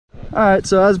All right,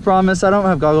 so as promised, I don't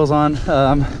have goggles on.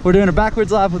 We're doing a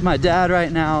backwards lap with my dad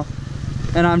right now,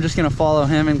 and I'm just gonna follow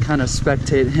him and kind of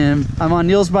spectate him. I'm on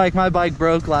Neil's bike. My bike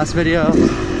broke last video.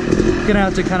 Gonna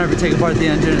have to kind of take apart the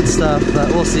engine and stuff,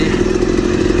 but we'll see.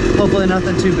 Hopefully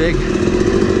nothing too big.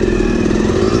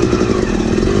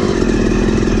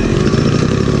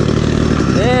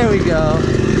 There we go.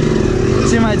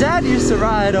 See, my dad used to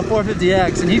ride a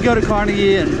 450X, and he'd go to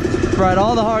Carnegie and ride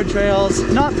all the hard trails.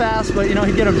 Not fast, but you know,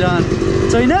 he'd get them done.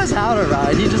 So he knows how to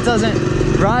ride. He just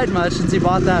doesn't ride much since he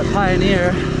bought that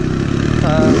Pioneer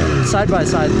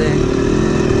side-by-side thing.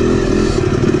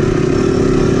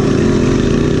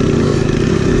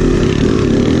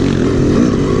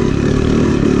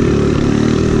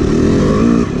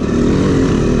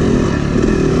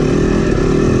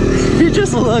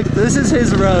 Just look, this is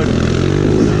his road.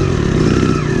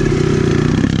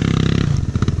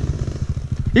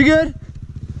 You good?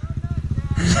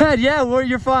 Dad, yeah, well,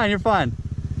 you're fine, you're fine.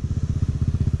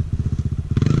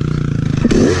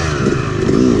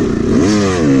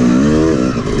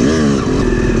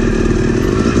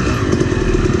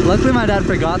 Luckily my dad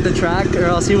forgot the track, or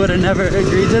else he would have never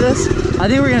agreed to this. I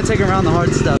think we're gonna take him around the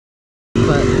hard stuff,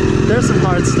 but there's some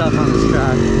hard stuff on this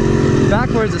track.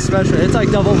 Backwards especially, it's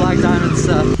like double black diamond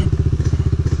stuff.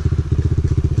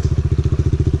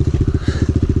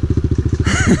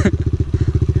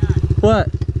 What?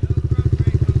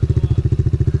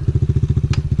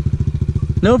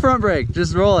 No front brake,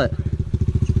 just roll it.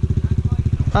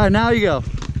 All right, now you go.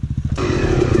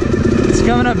 It's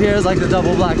coming up here is like the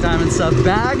double black diamond stuff.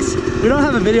 Bags, we don't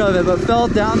have a video of it, but fell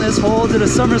down this hole, did a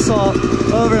somersault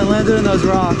over and landed in those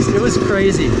rocks. It was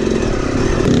crazy.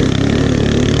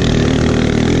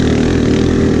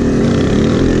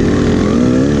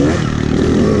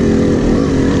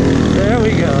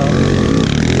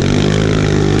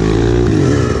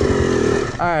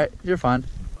 You're fine.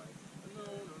 No.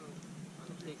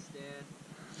 Take stand.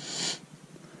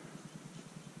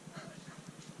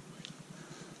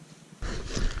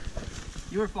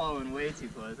 You were following way too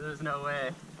close. There's no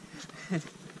way.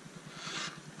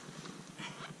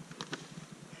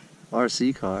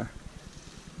 RC car.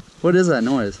 What is that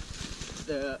noise?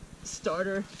 The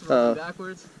starter rolling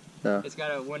backwards. Oh. It's got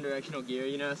a one-directional gear,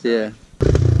 you know? So yeah.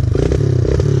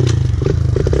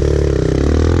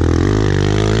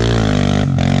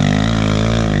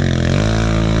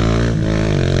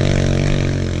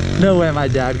 No way my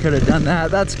dad could have done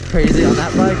that. That's crazy on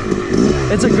that bike.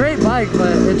 It's a great bike,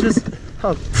 but it just,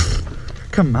 oh,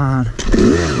 come on. Woo!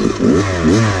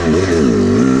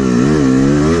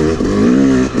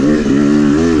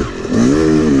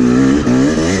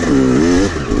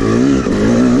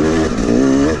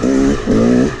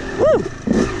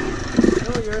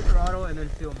 Feel your throttle and then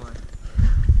feel mine.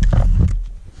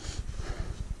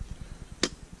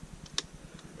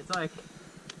 It's like,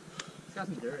 it's got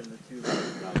some dirt in the tube.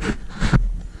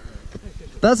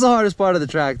 That's the hardest part of the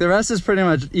track. The rest is pretty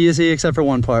much easy except for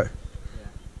one part. Yeah.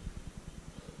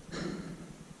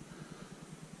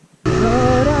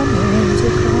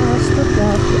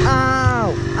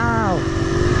 Ow! Ow!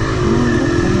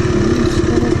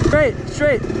 Straight!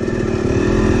 Straight!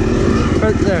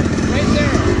 Right there. Right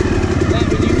there. Then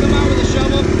when you come out with a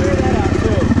shovel, clear that out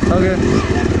too. Okay.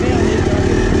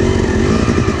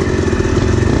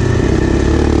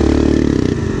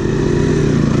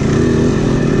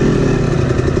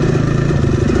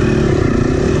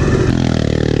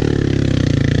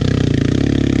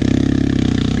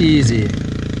 Easy.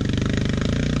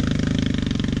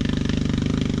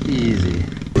 Easy.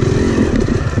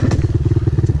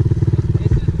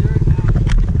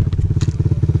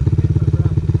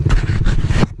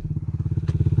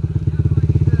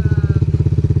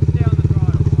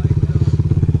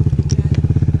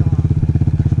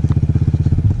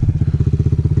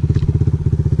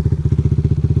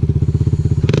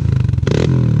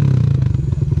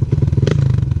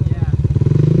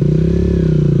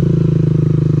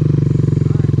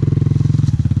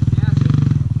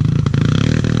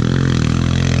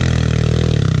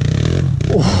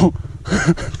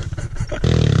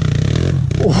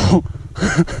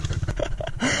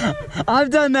 I've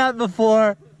done that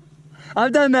before.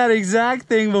 I've done that exact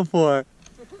thing before.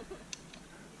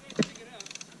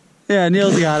 Yeah,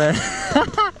 Neil's got it.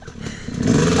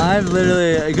 I've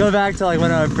literally, go back to like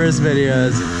one of our first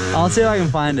videos. I'll see if I can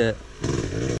find it.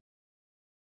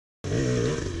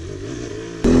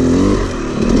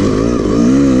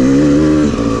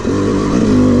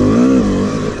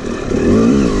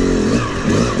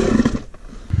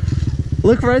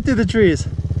 Look right through the trees.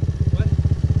 What?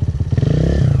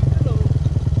 Hello.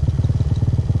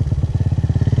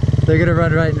 They're gonna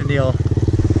run right into Neil.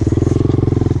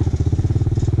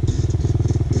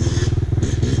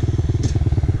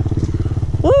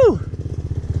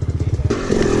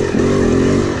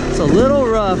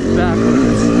 rough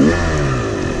backwards.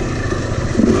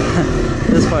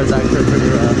 This part's actually pretty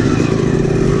rough.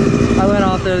 I went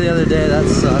off there the other day, that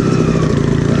sucked.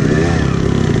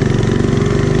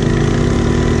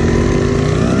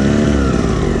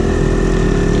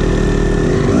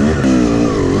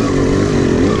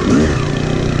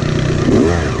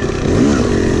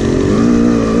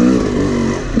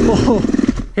 Whoa.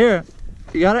 Here,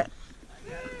 you got it?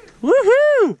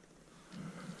 Woohoo!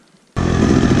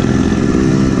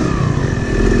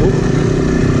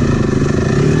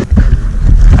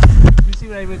 You see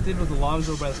what I did with the logs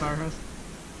over by the firehouse?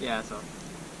 Yeah, so.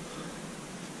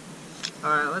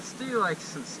 Alright, let's do like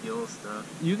some skill stuff.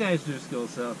 You guys do skill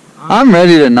stuff. I'm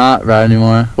ready to not ride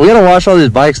anymore. We gotta wash all these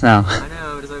bikes now. I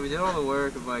know, but it's like we did all the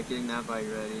work of like getting that bike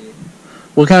ready.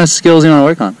 What kind of skills do you want to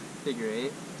work on? Figure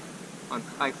 8. On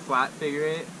like flat figure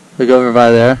 8 Like over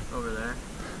by there? over there.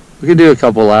 We could do a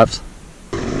couple laps.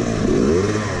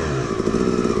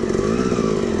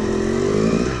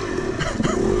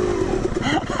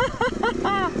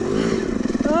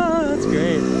 Oh, that's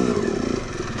great.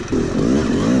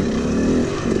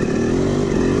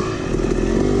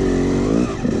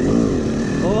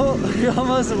 Oh, you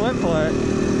almost went for it.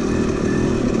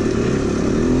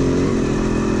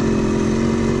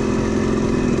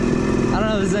 I don't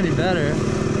know if this is any better.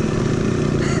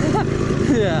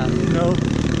 Yeah, nope.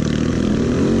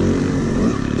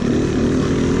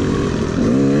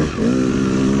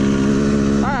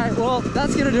 Alright, well,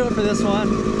 that's gonna do it for this one.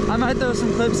 I might throw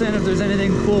some clips in if there's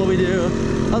anything cool we do.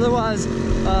 Otherwise,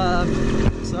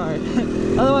 sorry.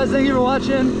 Otherwise, thank you for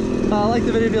watching. Like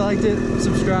the video if you liked it.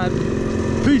 Subscribe.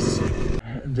 Peace.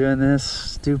 I'm doing this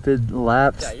stupid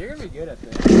laps. Yeah, you're gonna be good at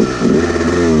this.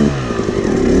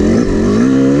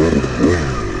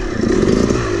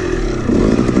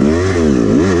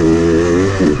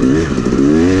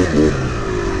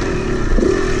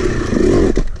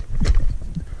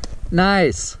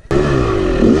 Nice.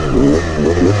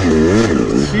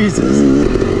 Jesus.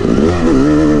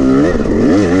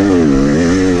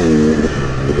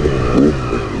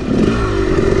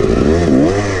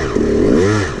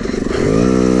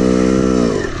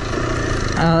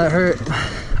 Oh, that hurt. I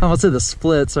almost hit the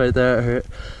splits right there. It hurt.